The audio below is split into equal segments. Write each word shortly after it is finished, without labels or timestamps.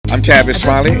I'm Tavis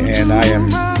Smiley, and I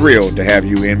am thrilled to have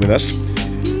you in with us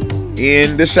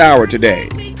in this hour today.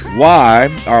 Why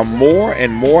are more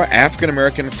and more African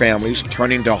American families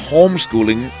turning to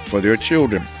homeschooling for their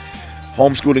children?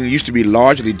 Homeschooling used to be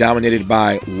largely dominated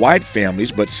by white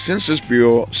families, but Census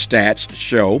Bureau stats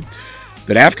show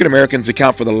that African Americans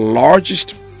account for the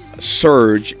largest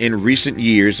surge in recent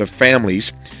years of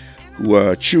families who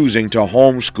are choosing to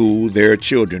homeschool their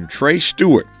children. Tralanda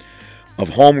Stewart of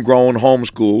Homegrown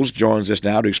Homeschools joins us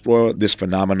now to explore this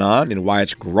phenomenon and why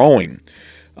it's growing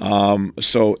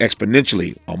so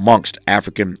exponentially amongst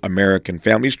African American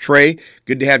families. Trey,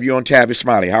 good to have you on Tavis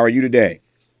Smiley. How are you today?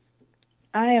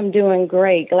 I am doing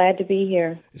great. Glad to be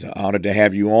here. It's an honor to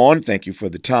have you on. Thank you for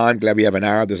the time. Glad we have an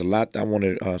hour. There's a lot I want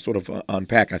to sort of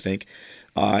unpack, I think,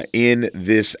 in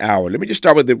this hour. Let me just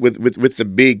start with the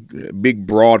big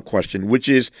broad question, which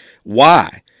is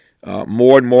why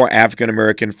more and more African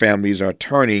American families are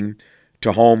turning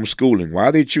to homeschooling. Why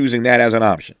are they choosing that as an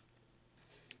option?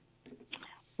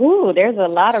 Ooh, there's a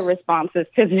lot of responses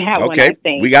to that one, I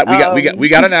think. we got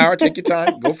an hour. Take your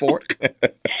time. Go for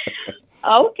it.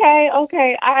 Okay.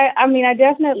 I mean, I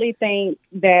definitely think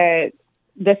that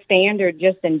the standard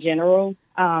just in general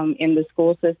in the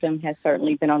school system has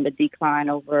certainly been on the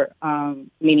decline over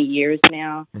many years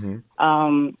now.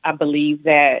 Mm-hmm. I believe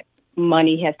that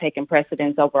money has taken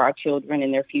precedence over our children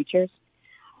and their futures.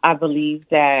 I believe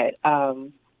that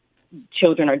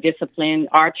children are disciplined.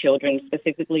 Our children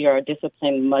specifically are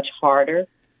disciplined much harder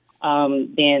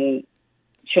than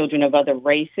children of other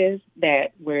races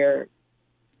that where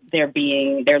their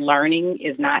learning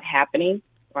is not happening,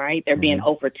 right? They're being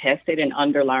over-tested and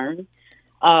underlearned.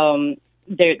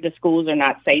 The schools are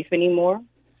not safe anymore.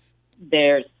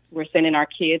 We're sending our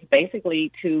kids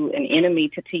basically to an enemy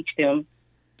to teach them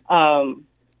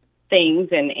things,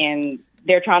 and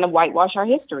they're trying to whitewash our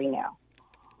history now.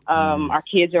 Our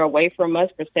kids are away from us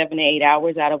for 7 to 8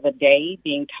 hours out of a day,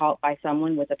 being taught by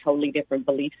someone with a totally different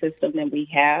belief system than we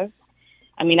have.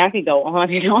 I mean, I could go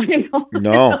on and on and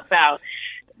on about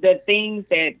the things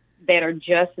that are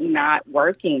just not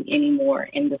working anymore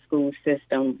in the school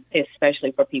system,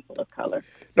 especially for people of color.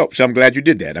 No, so I'm glad you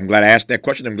did that. I'm glad I asked that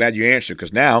question. I'm glad you answered,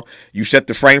 because now you set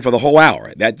the frame for the whole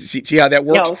hour. See how that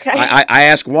works? Okay. I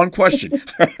ask one question,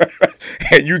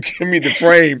 and you give me the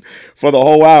frame for the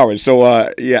whole hour. So,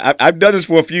 I've done this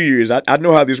for a few years. I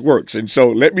know how this works, and so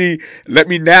let me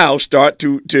now start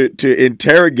to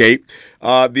interrogate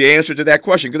the answer to that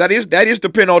question, because that is the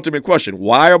penultimate question.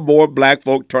 Why are more black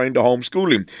folk turning to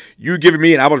homeschooling? You giving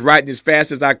me, and I was writing as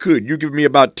fast as I could, you giving me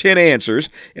about 10 answers,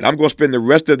 and I'm going to spend the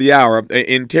rest of the hour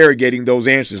interrogating those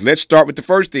answers. Let's start with the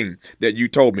first thing that you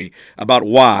told me about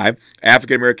why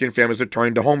African-American families are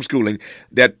turning to homeschooling,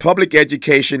 that public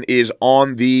education is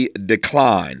on the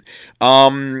decline.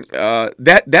 That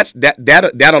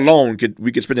alone,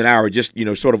 we could spend an hour just,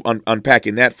 sort of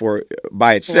unpacking that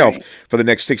by itself for the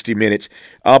next 60 minutes.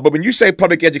 But when you say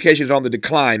public education is on the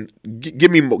decline,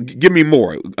 give me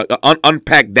more.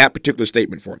 Unpack that particular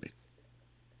statement for me.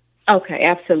 Okay,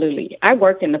 absolutely. I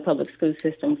worked in the public school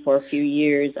system for a few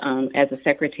years as a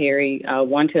secretary,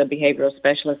 one to a behavioral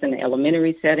specialist in the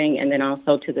elementary setting, and then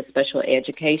also to the special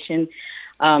education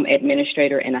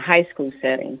administrator in a high school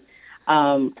setting.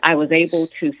 I was able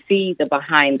to see the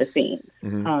behind the scenes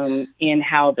in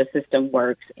how the system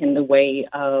works in the way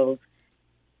of,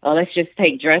 let's just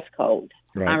take dress code.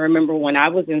 Right. I remember when I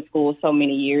was in school so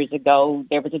many years ago,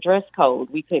 there was a dress code.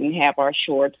 We couldn't have our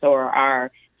shorts or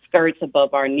our skirts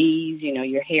above our knees.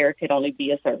 Your hair could only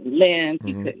be a certain length.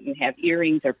 You couldn't have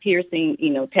earrings or piercing,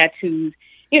 tattoos,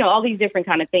 all these different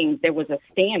kind of things. There was a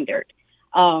standard.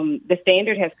 The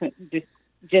standard has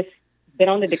just been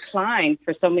on the decline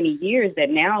for so many years that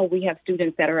now we have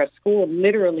students that are at school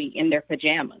literally in their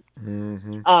pajamas.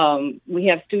 We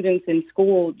have students in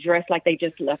school dressed like they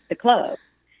just left the club.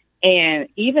 And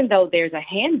even though there's a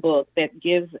handbook that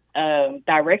gives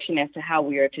direction as to how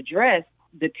we are to dress,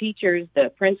 the teachers, the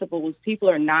principals, people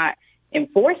are not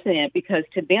enforcing it, because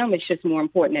to them it's just more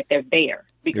important that they're there,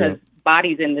 because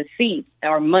bodies in the seats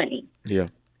are money. Yeah.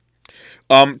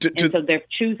 So they're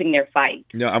choosing their fight.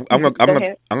 No, I'm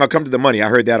gonna come to the money. I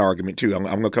heard that argument too. I'm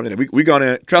gonna come to that. We're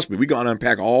gonna, trust me, we're gonna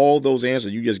unpack all those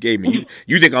answers you just gave me.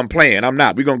 You think I'm playing? I'm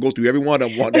not. We're gonna go through every one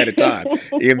of them one at a time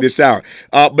in this hour.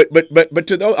 But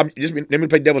to those, let me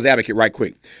play devil's advocate right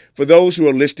quick. For those who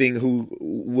are listening who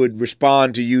would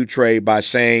respond to you, Trey, by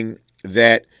saying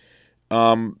that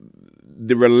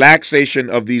the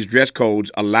relaxation of these dress codes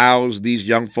allows these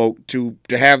young folk to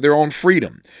have their own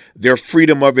freedom, their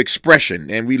freedom of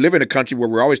expression. And we live in a country where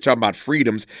we're always talking about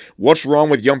freedoms. What's wrong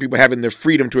with young people having the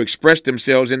freedom to express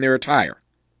themselves in their attire?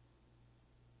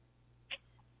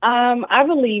 I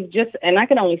believe and I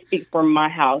can only speak for my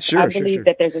house. I believe Sure.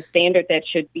 that there's a standard that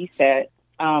should be set.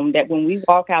 That when we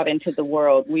walk out into the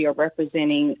world, we are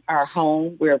representing our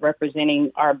home, we are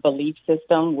representing our belief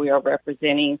system, we are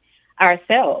representing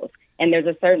ourselves, and there's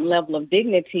a certain level of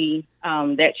dignity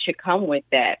that should come with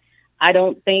that. I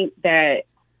don't think that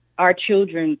our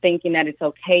children thinking that it's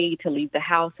okay to leave the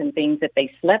house and things that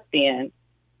they slept in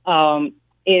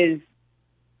is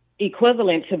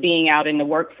equivalent to being out in the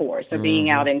workforce or being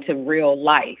out into real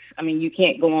life. I mean, you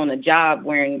can't go on a job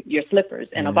wearing your slippers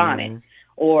and a bonnet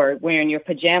or wearing your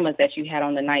pajamas that you had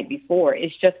on the night before.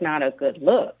 It's just not a good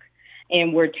look.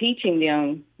 And we're teaching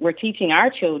our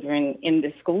children in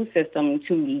the school system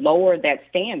to lower that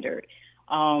standard.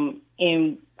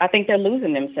 And I think they're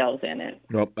losing themselves in it.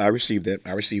 Well, I received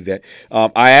that.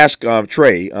 I asked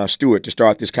Trey Stewart to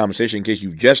start this conversation in case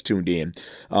you just tuned in.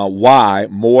 Why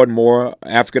more and more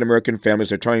African American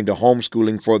families are turning to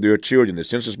homeschooling for their children. The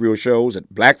Census Bureau shows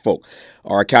that black folk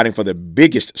are accounting for the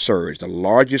biggest surge, the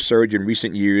largest surge in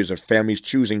recent years of families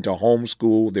choosing to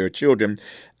homeschool their children.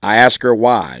 I asked her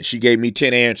why. She gave me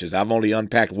 10 answers. I've only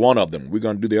unpacked one of them. We're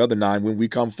going to do the other 9 when we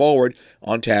come forward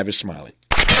on Tavis Smiley.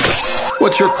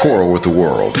 What's your quarrel with the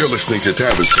world? You're listening to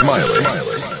Tavis Smiley.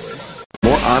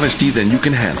 More honesty than you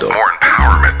can handle. More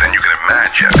empowerment than you can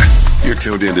imagine. You're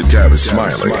tuned in to Tavis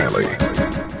Smiley.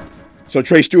 So,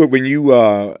 Trey Stewart, when you,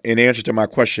 in answer to my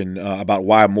question about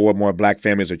why more and more black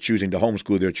families are choosing to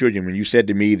homeschool their children, when you said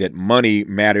to me that money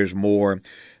matters more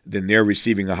than they're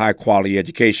receiving a high-quality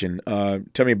education,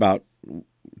 tell me about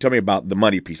the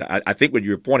money piece. I think what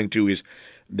you're pointing to is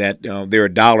that there are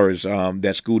dollars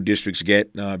that school districts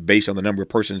get based on the number of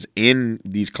persons in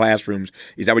these classrooms.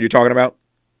 Is that what you're talking about?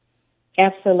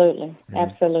 Absolutely.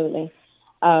 Absolutely.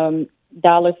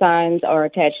 Dollar signs are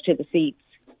attached to the seats.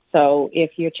 So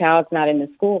if your child's not in the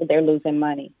school, they're losing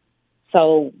money.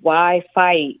 So why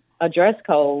fight a dress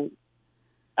code?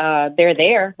 They're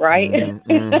there, right?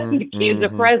 The kids are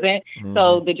present.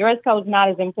 So the dress code's not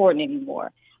as important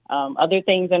anymore. Other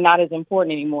things are not as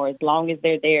important anymore as long as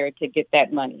they're there to get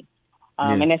that money.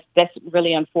 And that's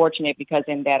really unfortunate because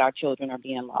in that our children are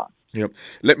being lost. Yep.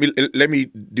 Let me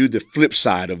do the flip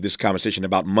side of this conversation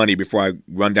about money before I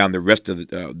run down the rest of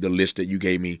the list that you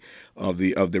gave me of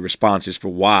the responses for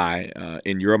why,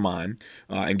 in your mind,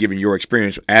 and given your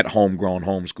experience at Homegrown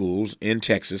Homeschools in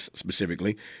Texas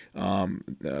specifically,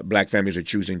 black families are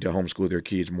choosing to homeschool their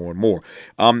kids more and more.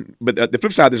 But the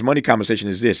flip side of this money conversation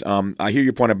is this. I hear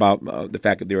your point about the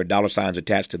fact that there are dollar signs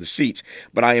attached to the seats,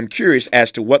 but I am curious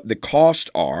as to what the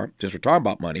costs are, since we're talking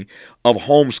about money, of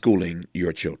homeschooling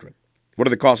your children. What are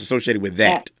the costs associated with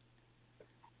that?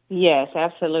 Yes,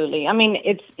 absolutely. I mean,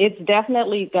 it's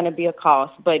definitely going to be a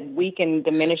cost, but we can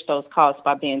diminish those costs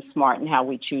by being smart in how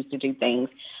we choose to do things.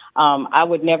 I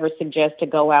would never suggest to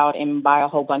go out and buy a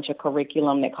whole bunch of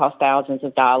curriculum that costs thousands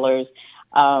of dollars.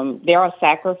 There are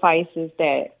sacrifices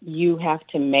that you have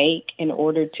to make in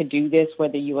order to do this,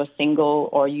 whether you are single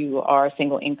or you are a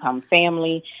single income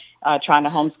family trying to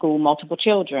homeschool multiple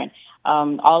children.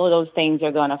 All of those things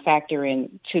are going to factor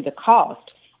into the cost.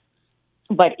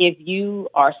 But if you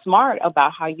are smart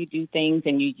about how you do things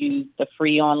and you use the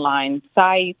free online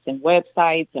sites and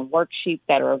websites and worksheets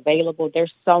that are available,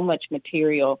 there's so much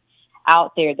material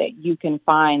out there that you can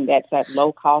find that's at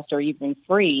low cost or even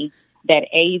free that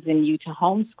aids in you to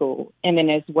homeschool. And then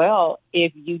as well,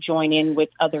 if you join in with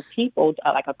other people,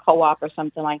 like a co-op or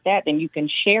something like that, then you can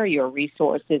share your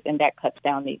resources, and that cuts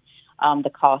down the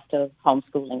cost of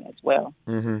homeschooling as well.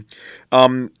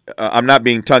 I'm not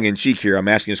being tongue-in-cheek here. I'm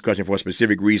asking this question for a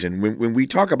specific reason. When we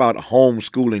talk about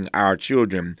homeschooling our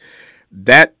children,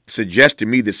 that suggests to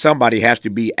me that somebody has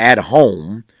to be at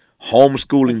home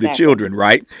homeschooling the children,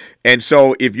 right? And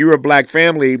so if you're a black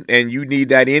family and you need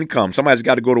that income, somebody's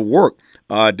got to go to work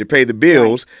to pay the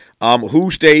bills. Right.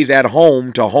 Who stays at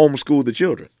home to homeschool the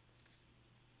children?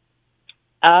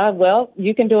 Well,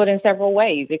 you can do it in several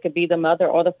ways. It could be the mother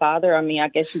or the father. I mean, I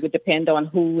guess you would depend on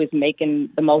who is making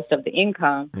the most of the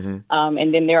income.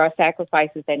 And then there are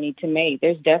sacrifices that need to be made.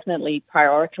 There's definitely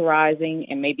prioritizing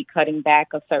and maybe cutting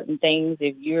back of certain things.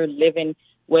 If you're living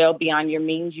well beyond your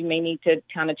means, you may need to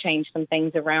kind of change some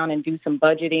things around and do some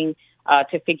budgeting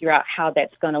to figure out how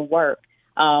that's going to work.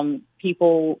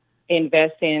 People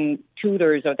invest in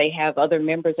tutors, or they have other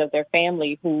members of their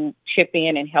family who chip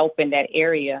in and help in that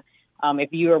area.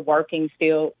 If you are working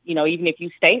still, even if you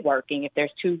stay working, if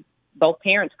there's both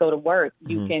parents go to work,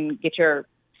 you can get your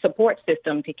support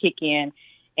system to kick in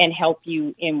and help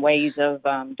you in ways of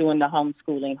doing the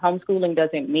homeschooling. Homeschooling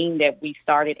doesn't mean that we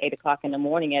start at 8 o'clock in the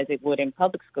morning as it would in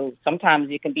public school. Sometimes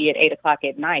it can be at 8 o'clock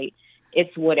at night.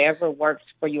 It's whatever works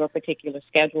for your particular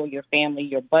schedule, your family,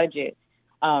 your budget.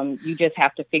 You just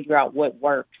have to figure out what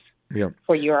works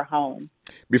for your home.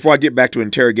 Before I get back to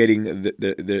interrogating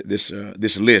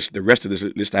this list, the rest of this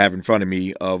list I have in front of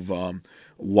me of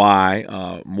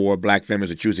why more black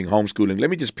families are choosing homeschooling, let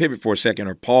me just pivot for a second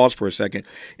or pause for a second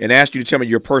and ask you to tell me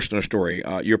your personal story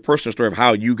of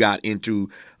how you got into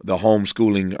the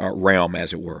homeschooling realm,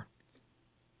 as it were.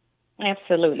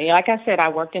 Absolutely. Like I said, I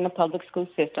worked in the public school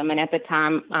system, and at the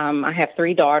time, I have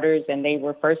 3 daughters, and they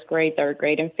were first grade, third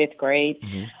grade, and fifth grade.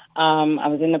 Mm-hmm. I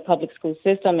was in the public school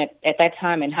system at that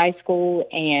time in high school,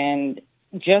 and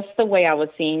just the way I was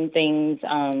seeing things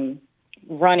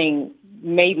running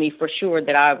made me for sure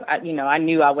that I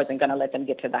knew I wasn't going to let them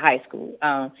get to the high school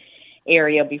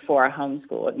area before I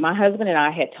homeschooled. My husband and I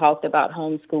had talked about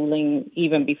homeschooling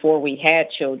even before we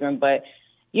had children, but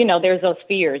there's those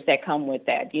fears that come with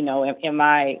that. Am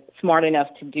I smart enough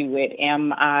to do it?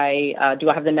 Do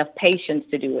I have enough patience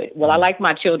to do it? Well, I like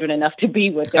my children enough to be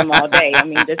with them all day. I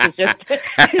mean, this is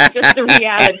just the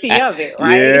reality of it,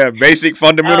 right? Yeah, basic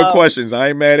fundamental questions. I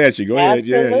ain't mad at you. Go ahead.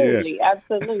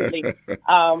 Absolutely.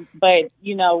 But,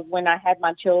 when I had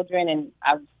my children and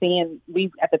I was seeing, we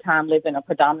at the time lived in a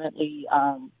predominantly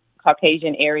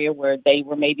Caucasian area where they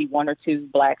were maybe 1 or 2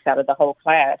 blacks out of the whole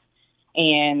class.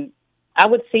 And I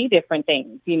would see different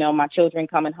things, my children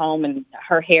coming home and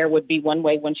her hair would be one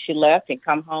way when she left and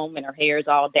come home and her hair is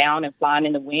all down and flying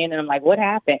in the wind. And I'm like, what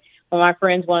happened? When my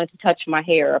friends wanted to touch my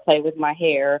hair or play with my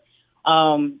hair,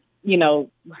 my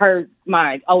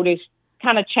oldest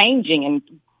kind of changing and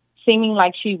seeming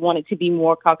like she wanted to be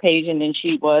more Caucasian than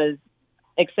she was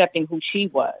accepting who she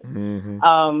was.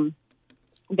 Mm-hmm.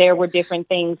 There were different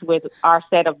things with our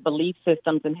set of belief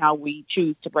systems and how we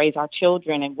choose to raise our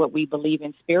children and what we believe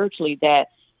in spiritually, that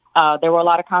there were a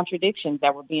lot of contradictions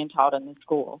that were being taught in the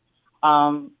school.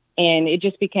 And it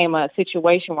just became a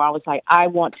situation where I was like, I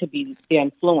want to be the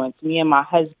influence, me and my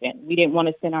husband. We didn't want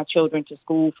to send our children to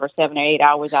school for 7 or 8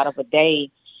 hours out of a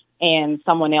day, and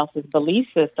someone else's belief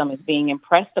system is being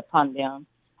impressed upon them.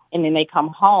 And then they come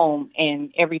home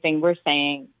and everything we're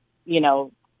saying,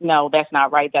 no, that's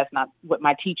not right. That's not what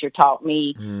my teacher taught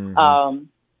me. Mm-hmm.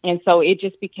 And so it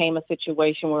just became a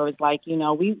situation where it was like,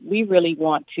 we really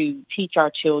want to teach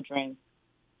our children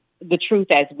the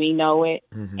truth as we know it,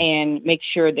 mm-hmm. and make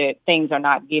sure that things are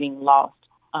not getting lost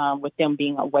with them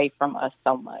being away from us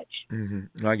so much.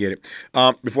 Mm-hmm. I get it.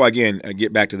 Before I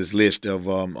get back to this list of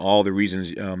all the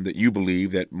reasons that you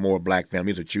believe that more black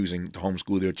families are choosing to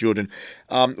homeschool their children,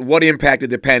 what impact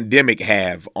did the pandemic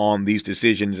have on these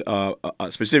decisions,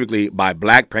 specifically by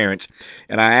black parents?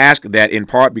 And I ask that in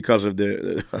part because of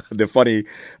the funny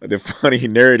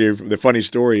narrative, the funny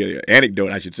story,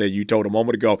 anecdote, I should say, you told a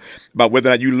moment ago about whether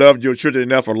or not you loved your children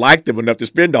enough or liked them enough to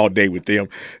spend all day with them.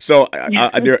 So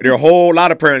there are a whole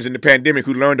lot of parents in the pandemic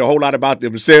who learned a whole lot about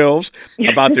themselves,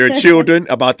 about their children,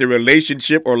 about their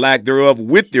relationship or lack thereof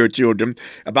with their children,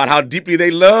 about how deeply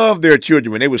they love their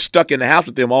children when they were stuck in the house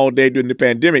with them all day during the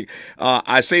pandemic.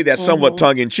 I say that somewhat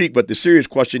tongue-in-cheek, but the serious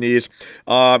question is,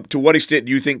 to what extent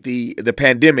do you think the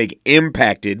pandemic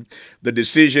impacted the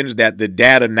decisions that the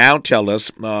data now tell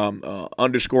us,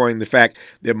 underscoring the fact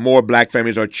that more black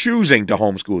families are choosing to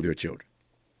homeschool their children?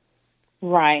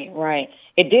 Right.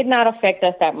 It did not affect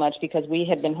us that much because we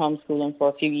had been homeschooling for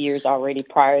a few years already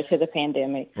prior to the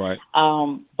pandemic. Right.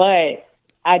 But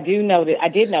I did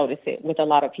notice it with a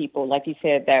lot of people, like you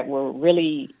said, that were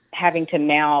really having to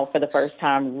now, for the first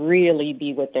time, really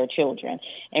be with their children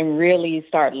and really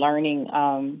start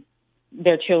learning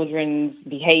their children's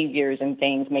behaviors and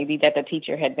things, maybe that the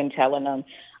teacher had been telling them,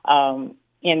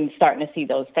 and starting to see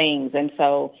those things. And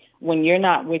so when you're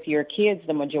not with your kids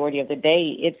the majority of the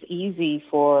day, it's easy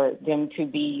for them to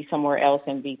be somewhere else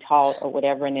and be taught or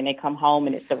whatever. And then they come home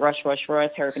and it's the rush, hurry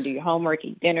up and do your homework,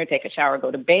 eat dinner, take a shower, go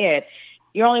to bed.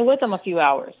 You're only with them a few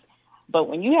hours. But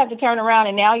when you have to turn around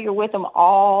and now you're with them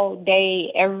all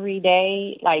day, every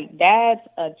day, like that's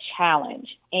a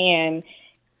challenge. And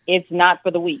it's not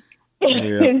for the weak.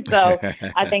 Yeah. And so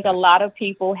I think a lot of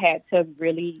people had to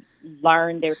really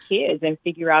learn their kids and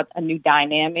figure out a new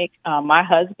dynamic. My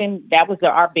husband, that was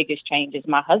our biggest change, is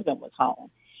my husband was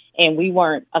home. And we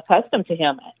weren't accustomed to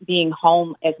him being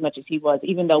home as much as he was,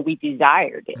 even though we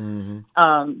desired it.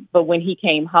 Mm-hmm. But when he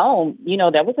came home,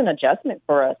 that was an adjustment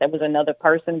for us. There was another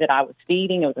person that I was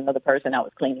feeding. There was another person I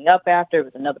was cleaning up after. It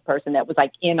was another person that was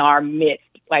like in our midst,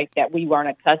 like that we weren't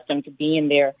accustomed to being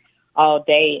there all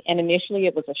day. And initially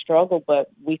it was a struggle, but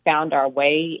we found our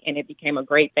way and it became a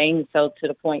great thing. So to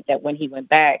the point that when he went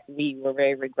back, we were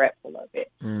very regretful of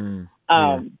it.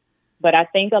 But I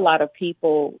think a lot of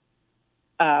people,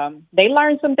 they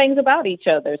learned some things about each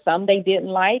other. Some they didn't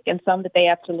like and some that they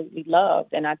absolutely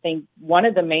loved. And I think one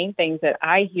of the main things that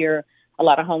I hear a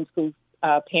lot of homeschool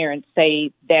parents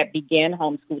say that began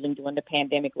homeschooling during the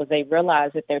pandemic was they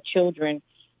realized that their children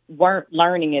weren't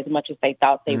learning as much as they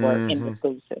thought they were in the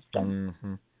school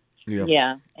system.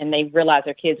 Yeah, and they realized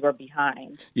their kids were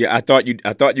behind. Yeah, I thought you'd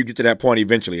get to that point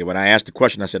eventually. When I asked the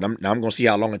question, I said, I'm going to see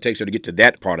how long it takes her to get to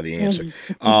that part of the answer.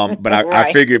 But Right.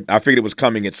 I figured it was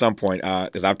coming at some point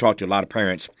because I've talked to a lot of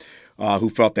parents who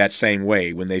felt that same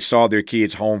way when they saw their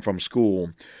kids home from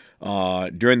school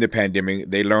during the pandemic.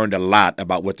 They learned a lot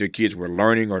about what their kids were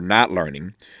learning or not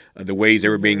learning, the ways they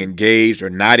were being engaged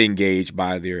or not engaged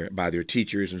by their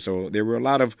teachers, and so there were a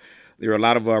lot of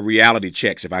reality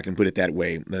checks, if I can put it that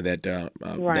way,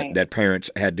 that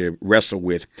parents had to wrestle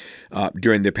with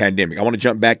during the pandemic. I want to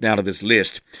jump back now to this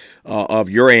list of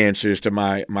your answers to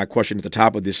my question at the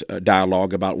top of this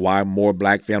dialogue about why more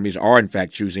black families are, in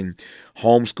fact, choosing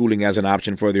homeschooling as an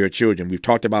option for their children. We've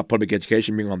talked about public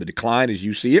education being on the decline as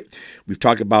you see it. We've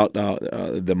talked about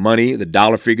the money, the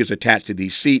dollar figures attached to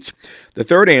these seats. The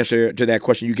third answer to that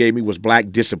question you gave me was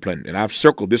black discipline. And I've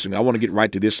circled this, and I want to get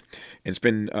right to this and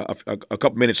spend a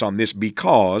couple minutes on this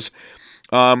because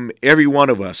every one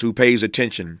of us who pays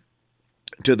attention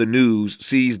to the news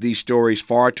sees these stories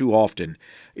far too often.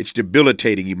 It's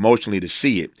debilitating emotionally to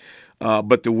see it.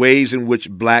 But the ways in which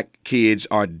black kids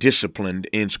are disciplined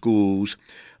in schools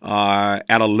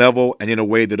at a level and in a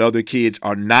way that other kids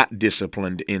are not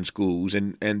disciplined in schools.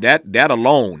 And that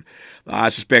alone, I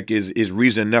suspect, is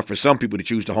reason enough for some people to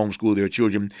choose to homeschool their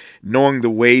children, knowing the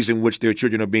ways in which their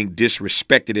children are being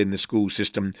disrespected in the school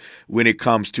system when it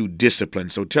comes to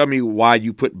discipline. So tell me why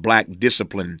you put black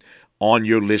discipline on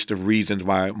your list of reasons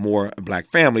why more black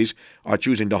families are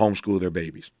choosing to homeschool their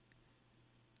babies.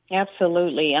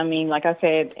 Absolutely. I mean, like I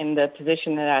said, in the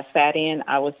position that I sat in,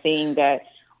 I was seeing that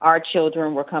our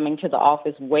children were coming to the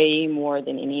office way more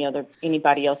than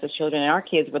anybody else's children, and our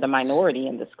kids were the minority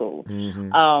in the school.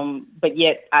 But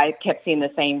yet I kept seeing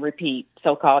the same repeat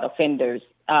so-called offenders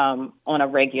on a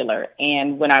regular.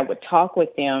 And when I would talk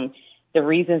with them, the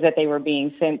reasons that they were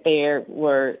being sent there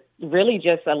were really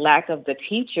just a lack of the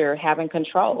teacher having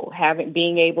control,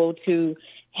 being able to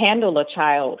handle a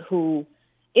child who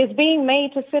is being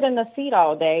made to sit in the seat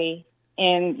all day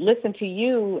and listen to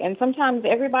you. And sometimes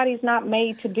everybody's not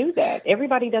made to do that.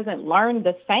 Everybody doesn't learn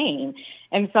the same.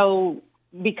 And so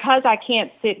because I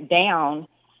can't sit down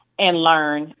and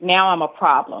learn, now I'm a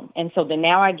problem. And so then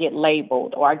now I get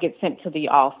labeled or I get sent to the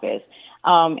office.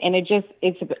 And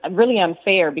it's really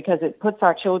unfair because it puts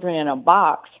our children in a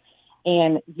box,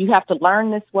 and you have to learn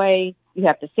this way. You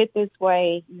have to sit this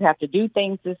way. You have to do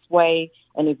things this way.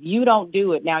 And if you don't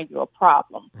do it, now you're a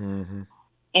problem.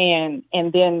 And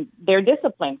then they're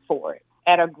disciplined for it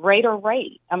at a greater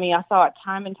rate. I mean, I saw it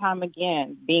time and time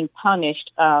again, being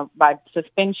punished by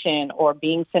suspension or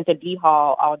being sent to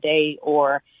D-Hall all day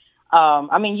or,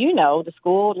 the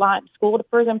school to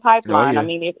prison pipeline. Oh, yeah. I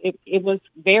mean, it was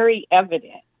very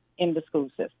evident in the school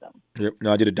system. Yep.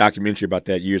 No, I did a documentary about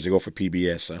that years ago for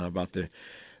PBS about the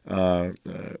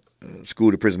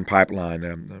school to prison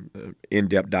pipeline,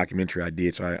 in-depth documentary I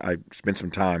did. So I spent some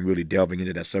time really delving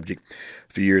into that subject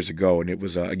a few years ago, and it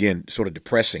was again sort of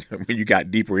depressing when you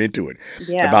got deeper into it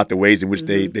about the ways in which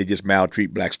they just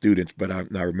maltreat black students. But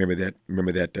I remember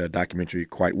that documentary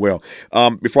quite well.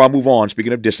 Before I move on,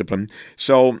 speaking of discipline,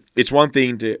 so it's one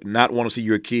thing to not want to see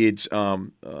your kids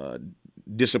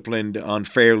disciplined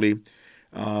unfairly.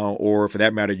 Or for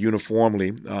that matter,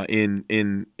 uniformly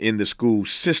in the school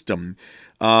system.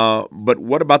 But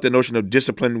what about the notion of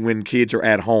discipline when kids are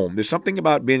at home? There's something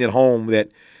about being at home that,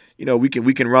 we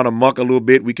can run amok a little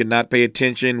bit. We can not pay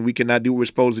attention. We cannot do what we're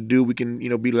supposed to do. We can,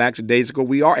 be lackadaisical.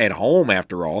 We are at home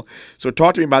after all. So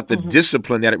talk to me about the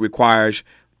discipline that it requires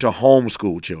to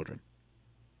homeschool children.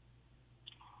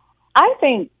 I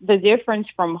think the difference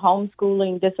from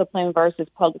homeschooling discipline versus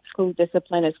public school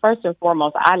discipline is, first and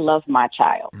foremost, I love my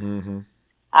child.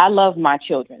 I love my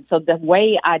children. So the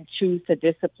way I choose to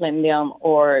discipline them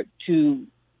or to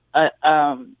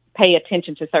pay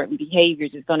attention to certain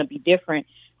behaviors is going to be different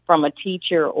from a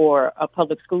teacher or a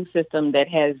public school system that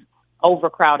has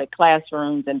overcrowded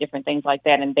classrooms and different things like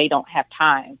that, and they don't have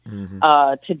time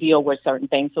to deal with certain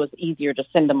things. So it's easier to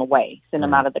send them away, send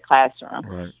them out of the classroom.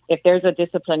 Right. If there's a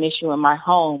discipline issue in my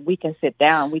home, we can sit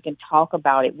down, we can talk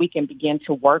about it, we can begin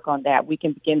to work on that, we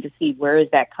can begin to see where is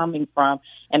that coming from.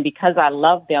 And because I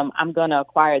love them, I'm going to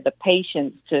acquire the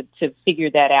patience to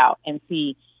figure that out and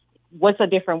see what's a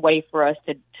different way for us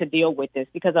to deal with this.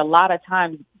 Because a lot of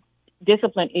times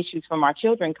discipline issues from our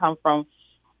children come from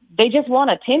they just want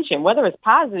attention, whether it's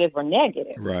positive or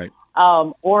negative. Right.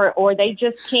 Or they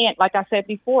just can't, like I said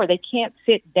before, they can't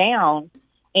sit down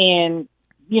and,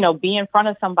 be in front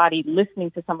of somebody,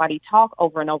 listening to somebody talk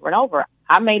over and over and over.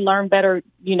 I may learn better,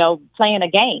 playing a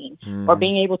game or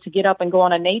being able to get up and go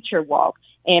on a nature walk.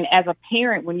 And as a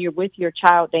parent, when you're with your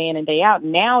child day in and day out,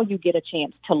 now you get a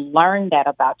chance to learn that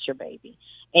about your baby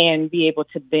and be able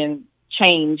to then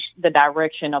change the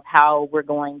direction of how we're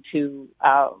going to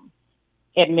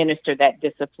administer that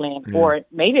discipline. Or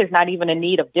maybe it's not even a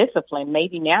need of discipline.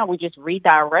 Maybe now we're just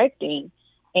redirecting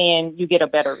and you get a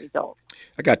better result.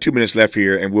 I got 2 minutes left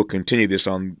here, and we'll continue this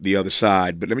on the other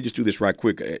side. But let me just do this right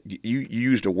quick. You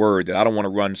used a word that I don't want to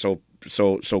run so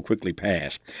quickly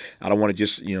past. I don't want to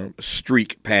just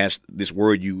streak past this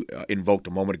word you invoked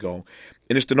a moment ago,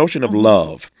 and it's the notion of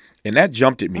love. And that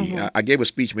jumped at me. I gave a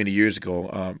speech many years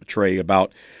ago, Trey,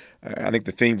 about. I think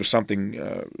the theme was something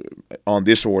on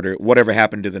this order: whatever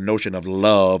happened to the notion of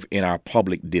love in our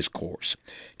public discourse?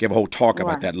 Give a whole talk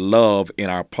about that, love in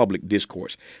our public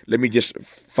discourse. Let me just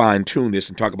fine-tune this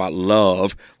and talk about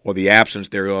love, or the absence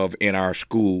thereof, in our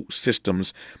school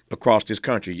systems across this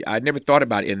country. I never thought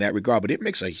about it in that regard, but it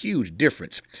makes a huge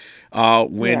difference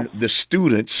when the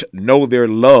students know they're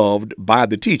loved by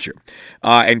the teacher.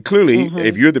 And clearly,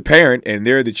 if you're the parent and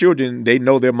they're the children, they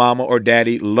know their mama or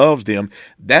daddy loves them.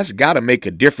 That's got to make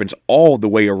a difference all the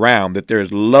way around, that there's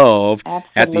love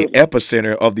at the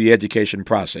epicenter of the education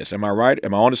process. Am I right?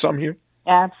 Am I onto something here?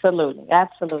 Absolutely.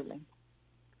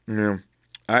 Yeah.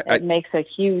 It makes a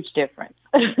huge difference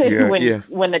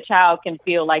when the child can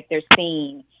feel like they're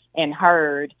seen and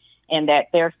heard, and that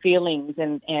their feelings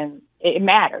and it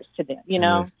matters to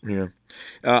them,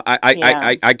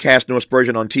 I cast no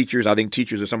aspersion on teachers. I think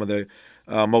teachers are some of the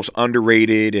most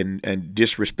underrated and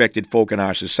disrespected folk in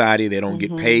our society. They don't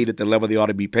get paid at the level they ought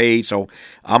to be paid. So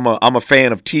I'm a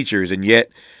fan of teachers, and yet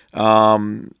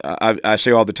I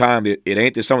say all the time that it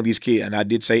ain't that some of these kids, and I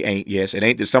did say ain't, yes, it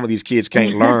ain't that some of these kids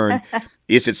can't learn.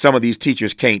 It's that some of these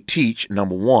teachers can't teach,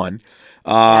 number one.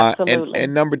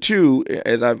 And number two,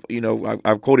 as I've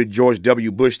quoted George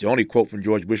W. Bush, the only quote from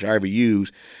George Bush I ever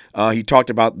use. He talked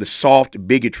about the soft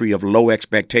bigotry of low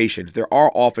expectations. There are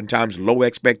oftentimes low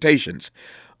expectations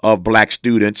of black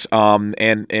students,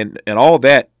 and all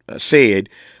that said,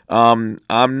 I'm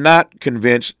not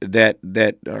convinced that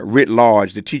writ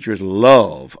large the teachers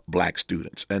love black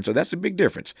students, and so that's a big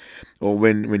difference. Or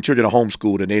when children are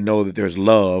homeschooled and they know that there's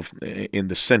love in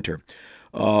the center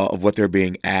of what they're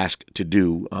being asked to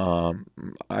do.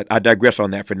 I digress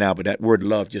on that for now, but that word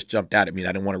love just jumped out at me, and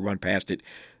I didn't want to run past it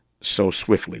so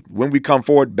swiftly. When we come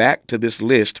forward back to this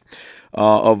list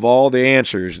of all the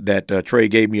answers that Trey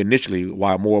gave me initially,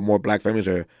 why more and more black families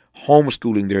are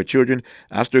homeschooling their children,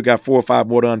 I still got 4 or 5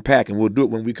 more to unpack, and we'll do it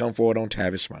when we come forward on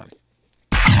Tavis Smiley.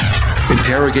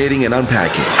 Interrogating and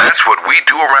unpacking. That's what we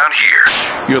do around here.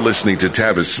 You're listening to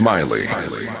Tavis Smiley.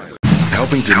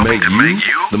 Helping to make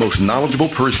you the most knowledgeable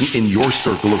person in your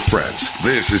circle of friends.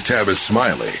 This is Tavis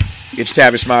Smiley. It's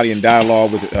Tavis Smiley in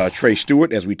dialogue with Trey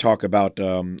Stewart as we talk about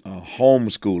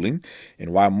homeschooling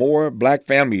and why more black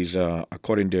families,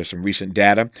 according to some recent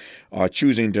data, are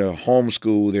choosing to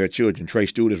homeschool their children. Trey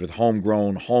Stewart is with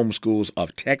Homegrown Homeschools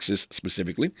of Texas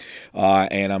specifically,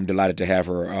 and I'm delighted to have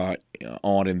her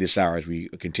on in this hour as we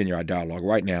continue our dialogue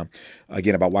right now,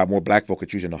 again, about why more black folk are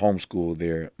choosing to homeschool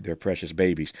their precious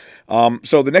babies.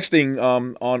 So the next thing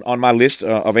on my list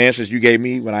of answers you gave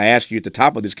me when I asked you at the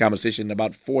top of this conversation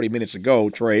about 40 minutes ago,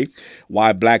 Trey,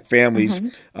 why black families,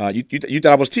 you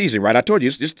thought I was teasing, right? I told you,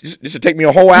 this would take me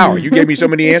a whole hour. You gave me so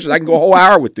many answers, I can go a whole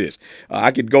hour with this.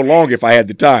 I could go longer if I had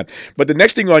the time. But the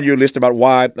next thing on your list about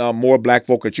why more black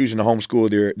folk are choosing to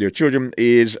homeschool their children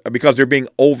is because they're being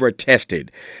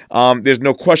over-tested. There's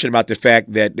no question about the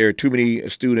fact that there are too many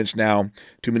students now,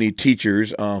 too many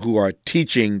teachers who are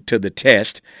teaching to the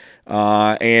test,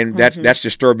 and that's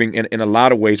disturbing in a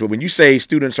lot of ways. But when you say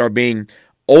students are being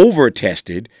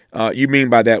over-tested, you mean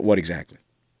by that what exactly?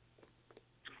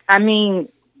 I mean,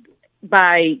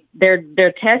 by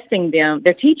they're testing them,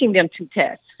 they're teaching them to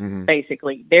test,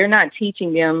 basically. They're not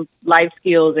teaching them life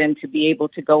skills and to be able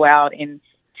to go out and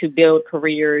to build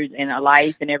careers and a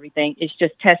life and everything. It's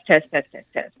just test.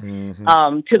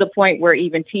 To the point where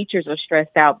even teachers are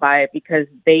stressed out by it because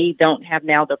they don't have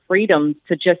now the freedom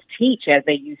to just teach as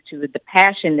they used to, the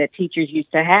passion that teachers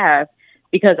used to have,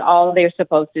 because all they're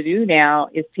supposed to do now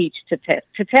is teach to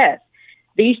test.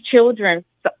 These children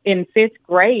in 5th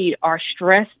grade are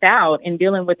stressed out and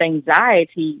dealing with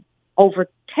anxiety over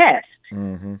tests.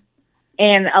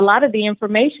 And a lot of the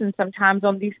information sometimes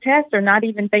on these tests are not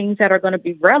even things that are going to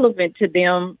be relevant to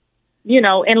them,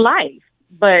 in life.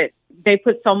 But they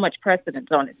put so much precedence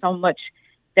on it, so much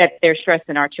that they're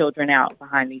stressing our children out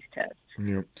behind these tests.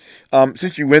 Yeah.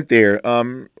 Since you went there,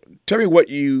 tell me what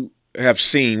you have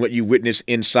seen, what you witnessed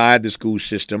inside the school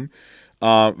system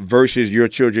versus your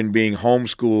children being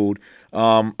homeschooled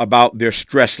about their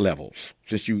stress levels?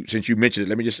 Since you mentioned it,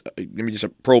 let me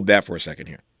just probe that for a second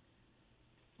here.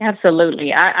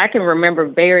 Absolutely. I can remember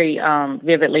very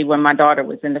vividly when my daughter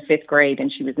was in the 5th grade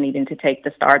and she was needing to take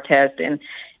the STAR test, and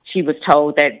she was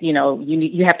told that,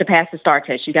 you have to pass the STAR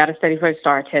test. You got to study for the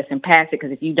STAR test and pass it,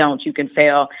 because if you don't, you can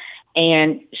fail.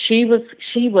 And she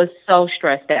was so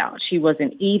stressed out. She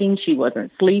wasn't eating. She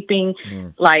wasn't sleeping.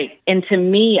 And to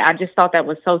me, I just thought that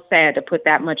was so sad to put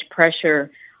that much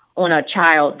pressure on a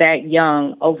child that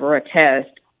young over a test.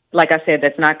 Like I said,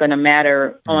 that's not going to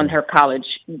matter on her college,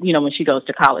 when she goes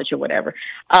to college or whatever.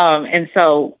 And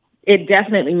so it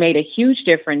definitely made a huge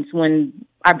difference when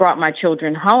I brought my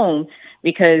children home,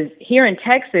 because here in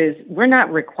Texas, we're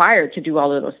not required to do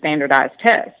all of those standardized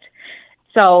tests.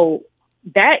 So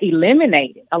that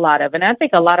eliminated a lot of it. And I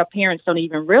think a lot of parents don't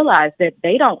even realize that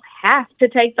they don't have to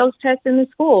take those tests in the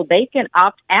school. They can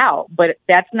opt out, but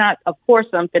that's not, of course,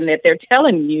 something that they're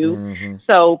telling you.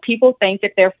 So people think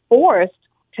that they're forced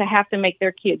to have to make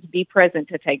their kids be present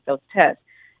to take those tests.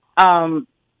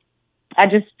 I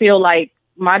just feel like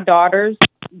my daughters,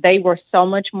 they were so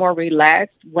much more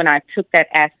relaxed when I took that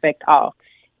aspect off.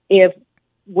 If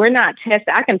we're not tested,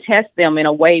 I can test them in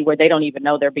a way where they don't even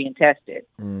know they're being tested.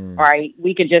 Right?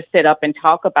 We could just sit up and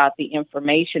talk about the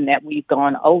information that we've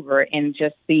gone over and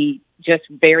just see, just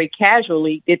very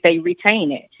casually, did they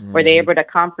retain it? Were they able to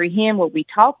comprehend what we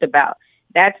talked about?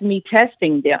 That's me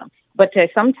testing them. But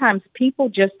sometimes people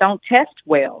just don't test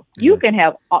well. You can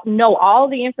know all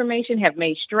the information, have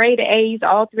made straight A's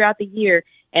all throughout the year,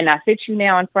 and I sit you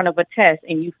now in front of a test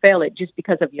and you fail it just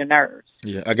because of your nerves.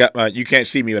 Yeah, I got you can't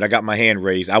see me, but I got my hand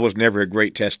raised. I was never a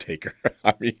great test taker.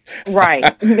 I mean, right.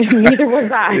 Neither was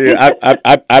I.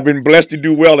 Yeah, I've been blessed to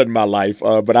do well in my life,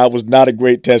 but I was not a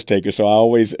great test taker. So I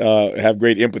always have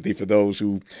great empathy for those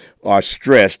who are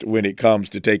stressed when it comes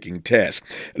to taking tests.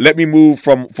 Let me move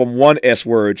from one S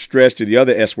word, stress, to the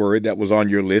other S word that was on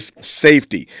your list,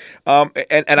 safety.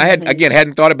 And I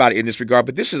hadn't thought about it in this regard,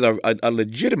 but this is a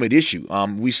legitimate issue.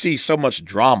 We see so much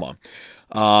drama.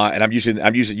 And I'm using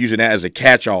that as a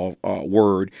catch-all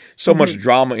word. So much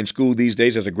drama in school these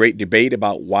days. There's a great debate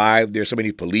about why there's so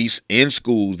many police in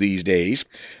schools these days.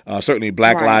 Certainly,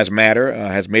 Black Lives Matter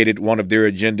has made it one of their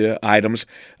agenda items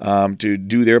to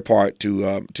do their part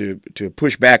to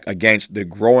push back against the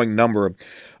growing number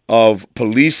of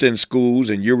police in schools.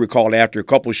 And you recall, after a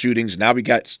couple shootings, now we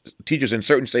got teachers in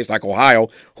certain states like Ohio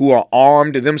who are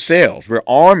armed themselves. We're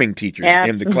arming teachers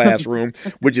in the classroom,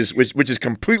 which is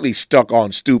completely stuck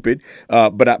on stupid.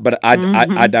 But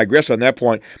I digress on that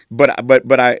point. But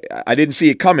I didn't see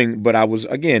it coming. But I was,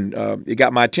 again, it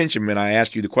got my attention when I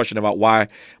asked you the question about why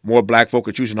more black folk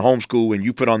are choosing to homeschool, and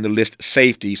you put on the list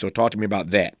safety. So talk to me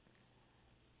about that.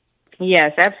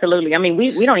 Yes, absolutely. I mean,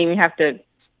 we don't even have to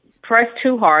press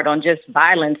too hard on just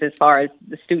violence as far as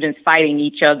the students fighting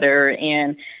each other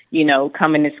and,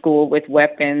 coming to school with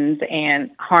weapons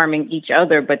and harming each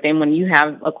other. But then when you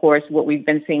have, of course, what we've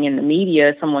been seeing in the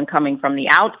media, someone coming from the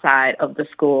outside of the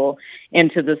school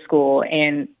into the school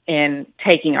and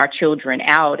taking our children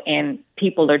out, and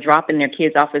people are dropping their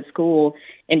kids off at school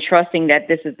and trusting that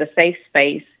this is the safe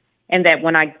space, and that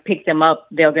when I pick them up,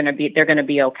 they're going to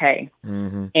be okay.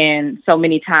 And so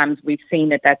many times we've seen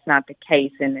that that's not the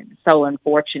case, and it's so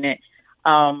unfortunate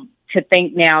to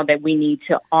think now that we need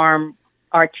to arm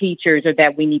our teachers, or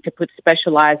that we need to put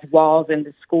specialized walls in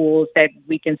the schools that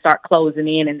we can start closing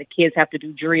in, and the kids have to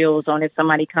do drills on if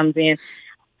somebody comes in.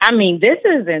 I mean, this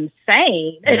is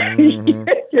insane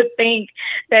to think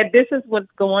that this is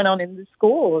what's going on in the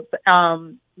schools,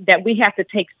 that we have to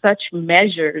take such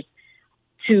measures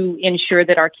to ensure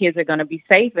that our kids are going to be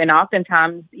safe. And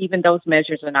oftentimes, even those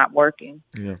measures are not working.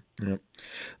 Yeah.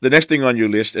 The next thing on your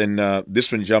list, and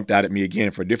this one jumped out at me again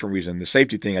for a different reason, the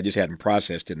safety thing I just hadn't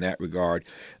processed in that regard,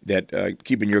 that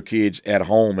keeping your kids at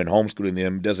home and homeschooling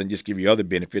them doesn't just give you other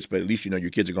benefits, but at least your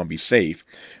kids are going to be safe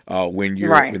when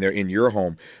they're in your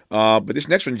home. But this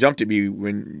next one jumped at me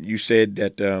when you said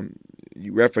that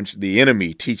you referenced the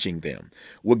enemy teaching them.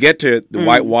 We'll get to the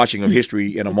whitewashing of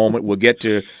history in a moment. We'll get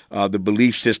to the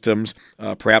belief systems,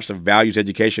 perhaps of values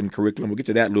education curriculum. We'll get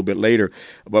to that a little bit later.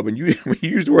 But when you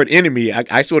use the word enemy,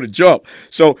 I sort of jump.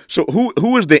 So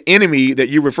who is the enemy that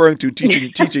you're referring to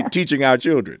teaching our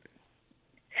children?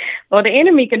 Well, the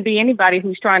enemy can be anybody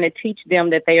who's trying to teach them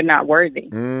that they are not worthy.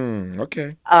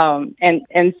 Okay.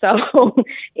 And so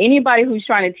anybody who's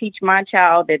trying to teach my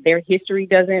child that their history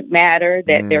doesn't matter,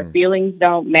 that their feelings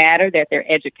don't matter, that their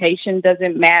education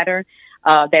doesn't matter,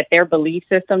 that their belief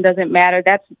system doesn't matter,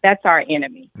 that's our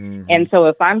enemy. And so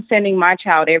if I'm sending my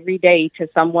child every day to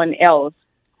someone else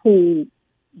who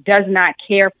does not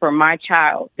care for my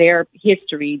child, their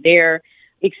history, their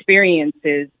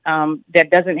experiences, that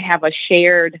doesn't have a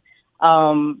shared,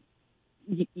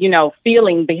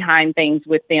 feeling behind things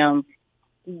with them.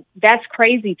 That's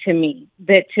crazy to me,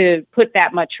 that to put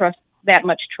that much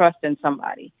trust in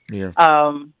somebody. Yeah.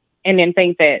 And then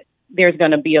think that there's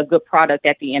going to be a good product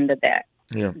at the end of that.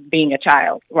 Yeah. Being a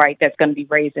child, right? That's going to be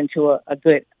raised into a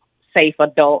good, safe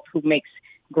adult who makes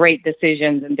great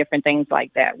decisions and different things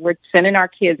like that. We're sending our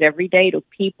kids every day to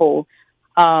people,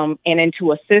 and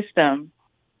into a system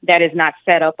that is not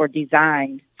set up or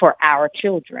designed for our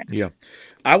children. Yeah.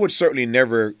 I would certainly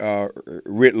never,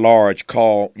 writ large,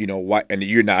 call, white, and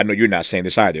I know you're not saying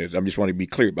this either. I just want to be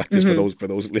clear about this for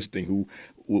those listening who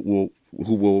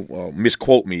will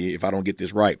misquote me if I don't get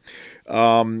this right.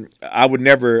 I would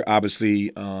never,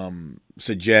 obviously,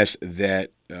 suggest that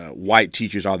white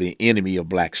teachers are the enemy of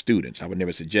black students. I would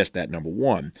never suggest that, number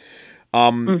one.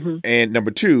 And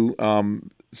number two,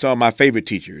 some of my favorite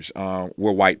teachers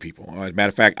were white people. As a matter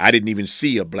of fact, I didn't even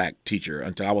see a black teacher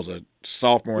until I was a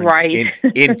sophomore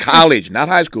in college, not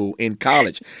high school, in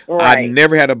college. Right. I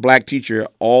never had a black teacher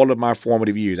all of my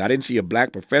formative years. I didn't see a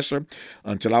black professor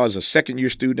until I was a second-year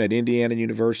student at Indiana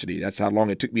University. That's how long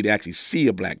it took me to actually see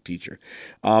a black teacher.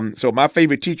 So my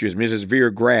favorite teachers, Mrs.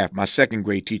 Vera Graff, my second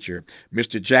grade teacher,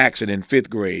 Mr. Jackson in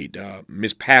fifth grade,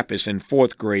 Miss Pappas in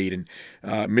fourth grade, and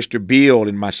Mr. Beal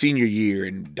in my senior year,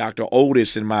 and Dr.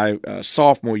 Otis in my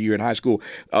sophomore year in high school.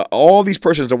 All these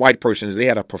persons are white persons. They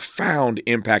had a profound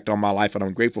impact on my life, and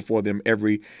I'm grateful for them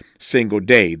every single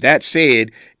day. That said,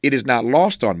 it is not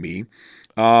lost on me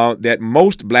that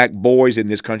most black boys in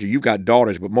this country, you've got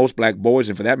daughters, but most black boys,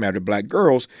 and for that matter, black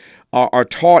girls, are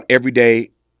taught every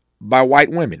day by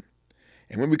white women.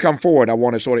 And when we come forward, I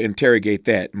want to sort of interrogate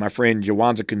that. My friend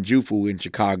Jawanza Kunjufu in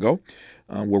Chicago,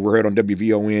 where we're heard on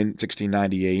WVON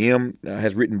 1690 AM,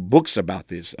 has written books about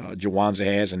this. Jawanza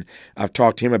has, and I've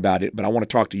talked to him about it. But I want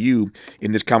to talk to you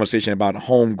in this conversation about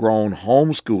homegrown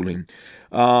homeschooling,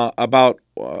 about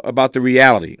the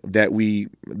reality that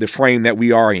the frame that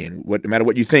we are in, no matter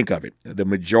what you think of it. The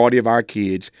majority of our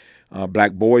kids,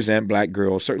 black boys and black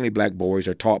girls, certainly black boys,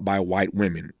 are taught by white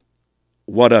women.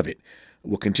 What of it?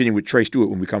 We'll continue with Trey Stewart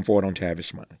when we come forward on Tavis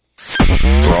Smiley.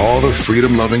 For all the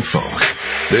freedom-loving folk,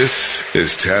 this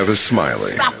is Tavis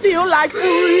Smiley. I feel like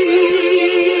freedom.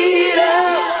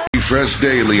 Fresh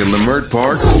daily in Leimert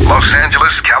Park, Los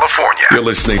Angeles, California. You're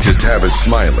listening to Tavis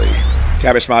Smiley.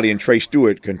 Tavis Smiley and Trey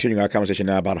Stewart continuing our conversation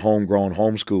now about homegrown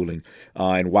homeschooling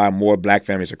and why more black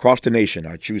families across the nation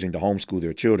are choosing to homeschool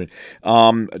their children.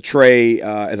 Trey,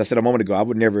 as I said a moment ago, I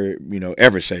would never,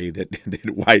 ever say that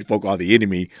white folk are the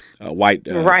enemy. White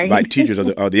teachers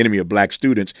are the enemy of black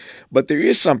students. But there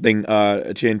is something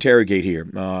to interrogate here,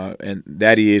 and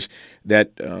that is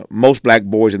that most black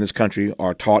boys in this country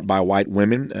are taught by white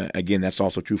women. Again, that's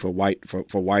also true for white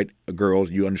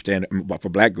girls. You understand, for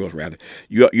black girls rather.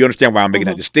 You understand why I'm making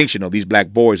that distinction. These black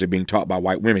boys are being taught by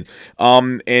white women.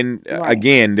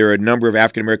 Again, there are a number of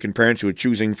African American parents who are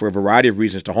choosing for a variety of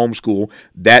reasons to homeschool.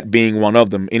 That being one of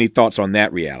them. Any thoughts on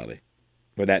that reality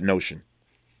or that notion?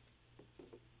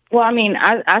 Well, I mean,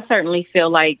 I certainly feel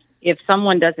like if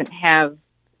someone doesn't have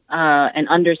an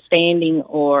understanding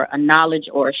or a knowledge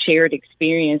or a shared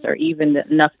experience or even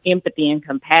enough empathy and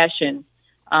compassion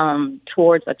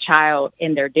towards a child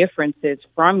and their differences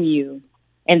from you,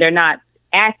 and they're not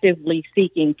actively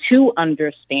seeking to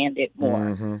understand it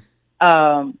more,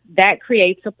 that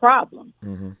creates a problem.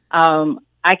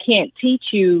 I can't teach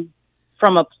you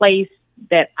from a place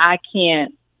that I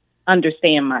can't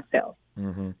understand myself.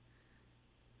 And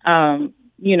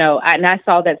I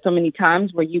saw that so many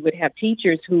times where you would have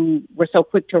teachers who were so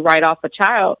quick to write off a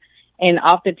child. And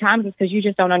oftentimes it's because you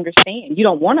just don't understand. You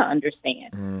don't want to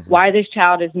understand why this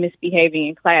child is misbehaving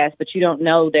in class, but you don't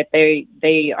know that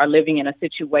they are living in a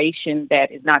situation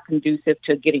that is not conducive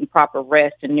to getting proper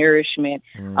rest and nourishment,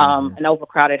 an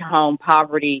overcrowded home,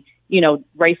 poverty,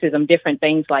 racism, different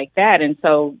things like that. And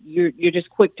so you're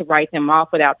just quick to write them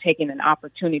off without taking an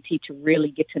opportunity to really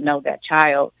get to know that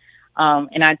child.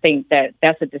 And I think that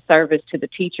that's a disservice to the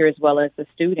teacher as well as the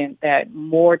student, that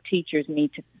more teachers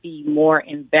need to be more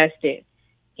invested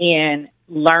in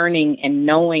learning and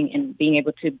knowing and being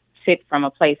able to sit from a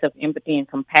place of empathy and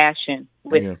compassion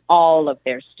with all of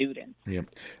their students.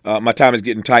 My time is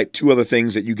getting tight. Two other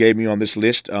things that you gave me on this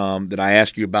list that I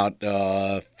asked you about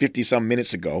 50-some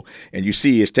minutes ago, and you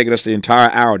see it's taken us the entire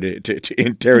hour to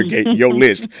interrogate your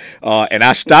list. And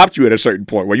I stopped you at a certain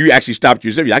point where you actually stopped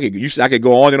yourself. I could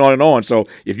go on and on and on. So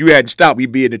if you hadn't stopped,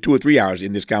 we'd be in the 2 or 3 hours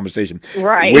in this conversation.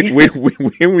 Right.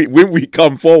 When we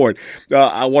come forward,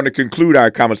 I want to conclude our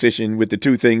conversation with the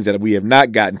two things that we have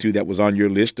not gotten to that was on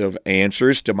your list of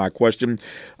answers to my question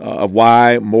of why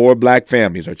why more black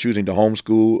families are choosing to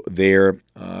homeschool their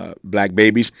black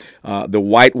babies, the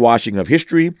whitewashing of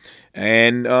history,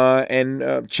 and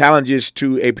challenges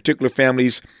to a particular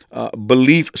family's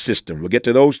belief system. We'll get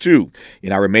to those too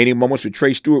in our remaining moments with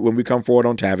Trey Stewart when we come forward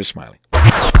on Tavis Smiley.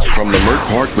 From Leimert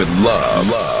Park with love,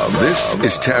 this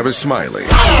is Tavis Smiley.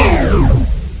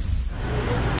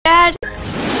 Dad.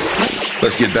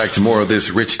 Let's get back to more of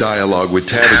this rich dialogue with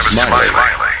Tavis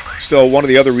Smiley. So one of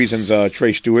the other reasons,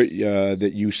 Trey Stewart,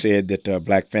 that you said that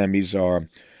black families are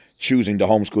choosing to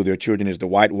homeschool their children is the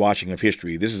whitewashing of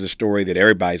history. This is a story that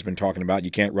everybody's been talking about. You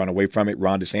can't run away from it.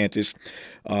 Ron DeSantis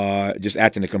just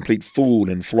acting a complete fool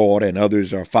in Florida, and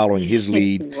others are following his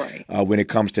lead when it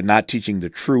comes to not teaching the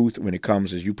truth, when it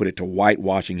comes, as you put it, to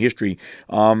whitewashing history.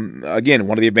 Again,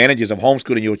 one of the advantages of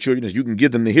homeschooling your children is you can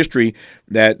give them the history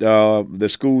that the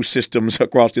school systems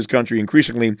across this country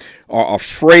increasingly are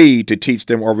afraid to teach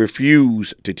them or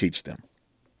refuse to teach them.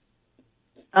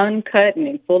 Uncut and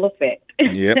in full effect.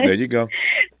 Yep, there you go.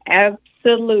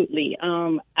 Absolutely.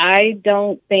 I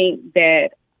don't think that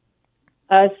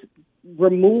us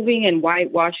removing and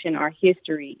whitewashing our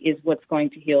history is what's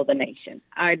going to heal the nation.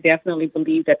 I definitely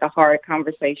believe that the hard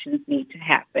conversations need to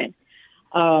happen.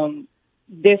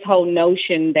 This whole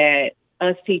notion that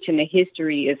us teaching the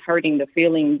history is hurting the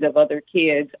feelings of other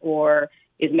kids or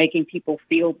is making people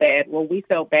feel bad. Well, we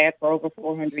felt bad for over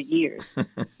 400 years,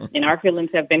 and our feelings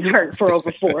have been hurt for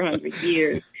over 400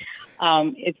 years.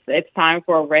 It's time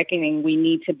for a reckoning. We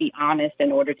need to be honest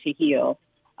in order to heal.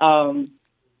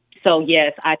 So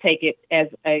yes, I take it as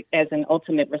an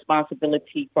ultimate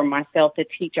responsibility for myself to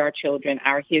teach our children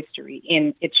our history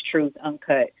in its truth,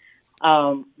 uncut.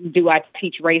 Do I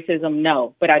teach racism?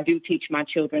 No, but I do teach my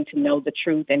children to know the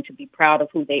truth and to be proud of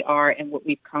who they are and what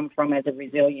we've come from as a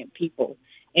resilient people,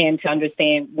 and to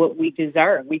understand what we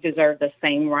deserve. We deserve the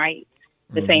same rights,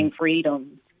 the same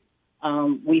freedoms.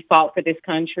 We fought for this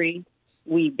country.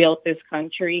 We built this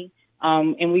country,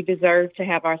 and we deserve to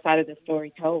have our side of the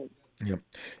story told. Yep.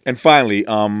 And finally,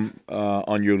 on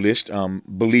your list,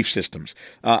 belief systems.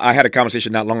 I had a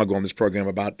conversation not long ago on this program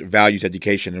about values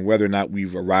education and whether or not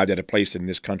we've arrived at a place in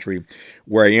this country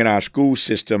where in our school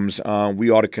systems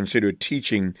we ought to consider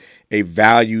teaching a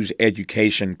values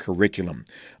education curriculum.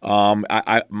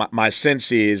 My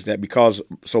sense is that because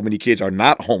so many kids are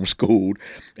not homeschooled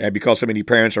and because so many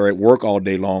parents are at work all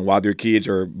day long while their kids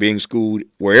are being schooled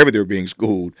wherever they're being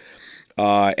schooled,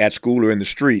 at school or in the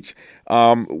streets,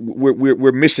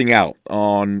 we're missing out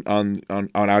on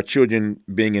our children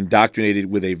being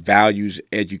indoctrinated with a values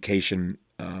education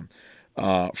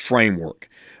framework.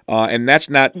 And that's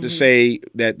not to say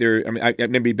that there. I mean, let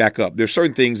me back up. There's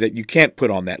certain things that you can't put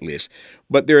on that list,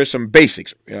 but there are some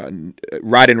basics: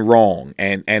 right and wrong,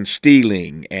 and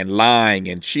stealing, and lying,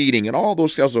 and cheating, and all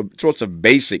those sorts of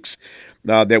basics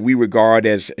that we regard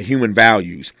as human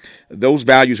values. Those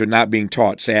values are not being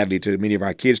taught, sadly, to many of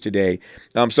our kids today.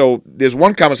 So there's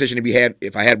one conversation to be had.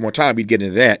 If I had more time, we'd get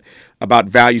into that about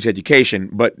values education.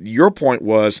 But your point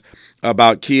was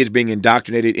about kids being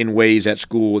indoctrinated in ways at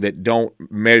school that don't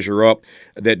measure up,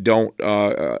 that don't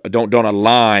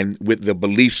align with the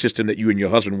belief system that you and your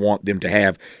husband want them to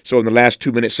have. So in the last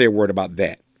 2 minutes, say a word about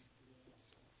that.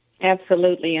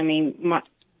 Absolutely. I mean,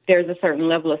 there's a certain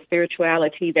level of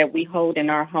spirituality that we hold in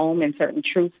our home and certain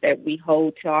truths that we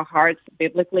hold to our hearts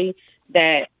biblically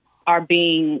that are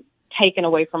being taken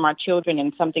away from our children,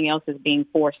 and something else is being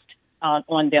forced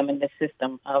on them in the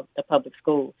system of the public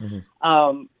school,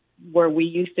 where we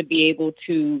used to be able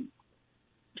to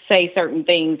say certain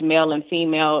things, male and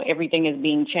female, everything is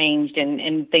being changed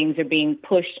and things are being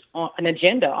pushed on an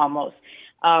agenda almost,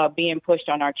 being pushed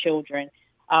on our children.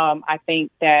 I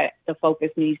think that the focus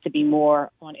needs to be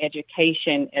more on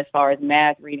education as far as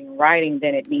math, reading, and writing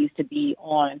than it needs to be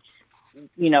on,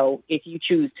 if you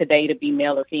choose today to be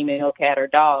male or female, cat or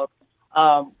dog,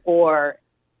 or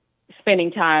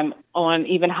spending time on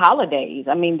even holidays.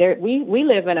 I mean, we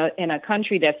live in a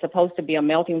country that's supposed to be a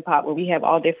melting pot where we have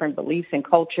all different beliefs and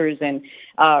cultures and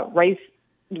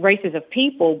races of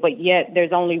people, but yet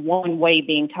there's only one way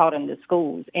being taught in the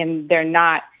schools, and they're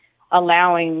not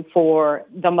allowing for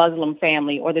the Muslim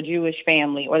family or the Jewish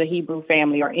family or the Hebrew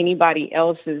family or anybody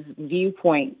else's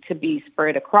viewpoint to be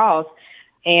spread across.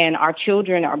 And our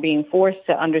children are being forced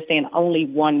to understand only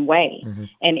one way.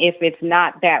 And if it's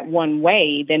not that one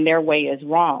way, then their way is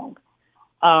wrong.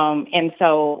 And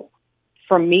so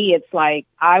for me, it's like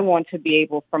I want to be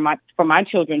able for my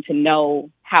children to know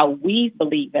how we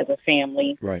believe as a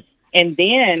family. Right. And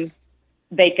then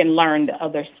they can learn the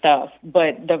other stuff.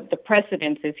 But the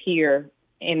precedence is here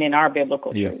and in our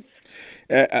biblical truth.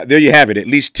 there you have it. At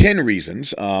least 10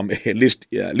 reasons, at least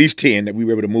 10 that we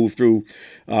were able to move through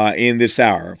in this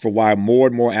hour for why more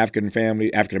and more African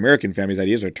American families, that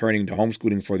is, are turning to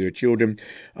homeschooling for their children.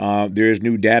 There is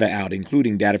new data out,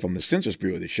 including data from the Census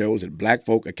Bureau, that shows that black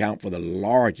folk account for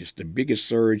the biggest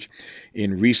surge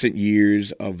in recent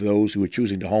years of those who are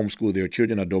choosing to homeschool their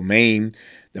children, a domain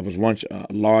that was once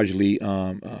largely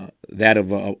that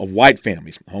of white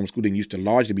families. Homeschooling used to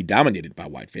largely be dominated by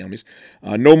white families.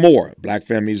 No more. Black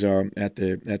families are at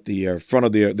the front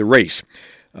of the race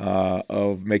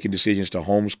of making decisions to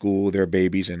homeschool their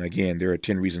babies. And again, there are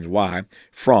 10 reasons why,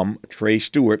 from Trey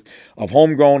Stewart of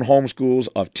Homegrown Homeschools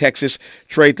of Texas.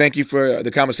 Trey, thank you for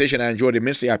the conversation. I enjoyed it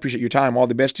immensely. I appreciate your time. All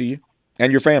the best to you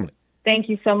and your family. Thank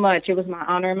you so much. It was my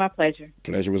honor and my pleasure.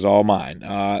 Pleasure was all mine.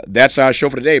 That's our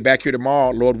show for today. Back here tomorrow,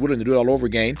 Lord willing, to do it all over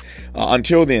again.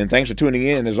 Until then, thanks for tuning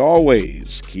in. As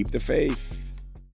always, keep the faith.